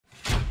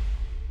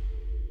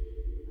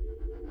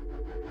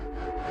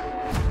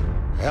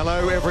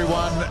Hello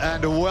everyone and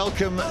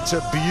welcome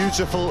to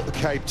beautiful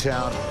Cape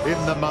Town in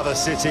the Mother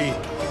City.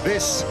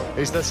 This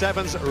is the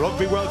Sevens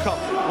Rugby World Cup.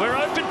 We're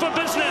open for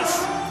business.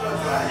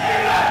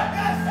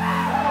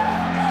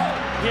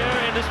 Here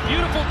in this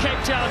beautiful Cape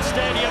Town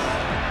stadium,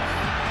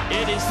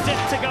 it is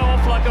set to go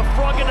off like a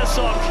frog in a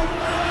sock.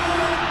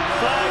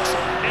 Flags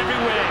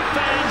everywhere,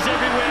 fans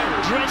everywhere,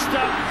 dressed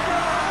up.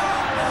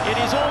 It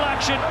is all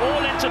action,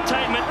 all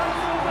entertainment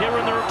here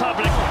in the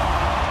Republic.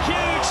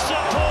 Huge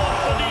support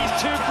for these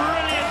two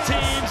brilliant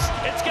teams.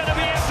 It's going to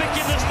be epic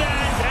in the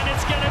stand, and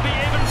it's going to be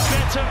even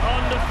better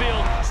on the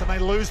field. So they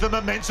lose the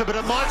momentum, but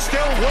it might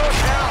still work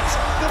out.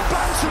 The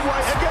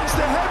bantamweight against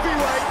the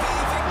heavyweight.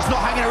 He's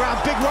not hanging around,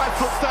 big right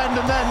foot fend,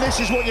 and then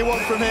this is what you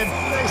want from him.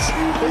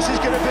 This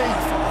is going to be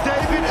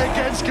David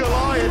against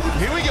Goliath.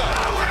 Here we go.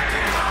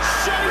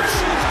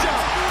 Shapeshifter,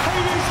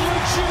 he is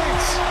legit.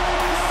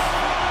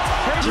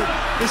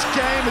 This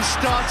game has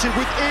started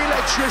with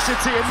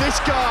electricity, and this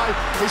guy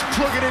is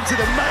plugging into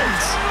the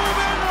mains.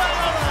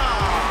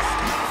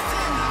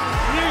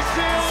 New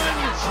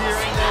Zealand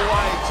cheering their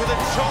way to the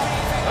top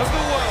of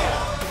the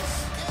world.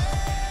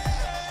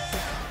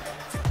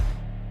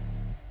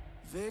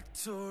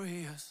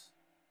 Victorious.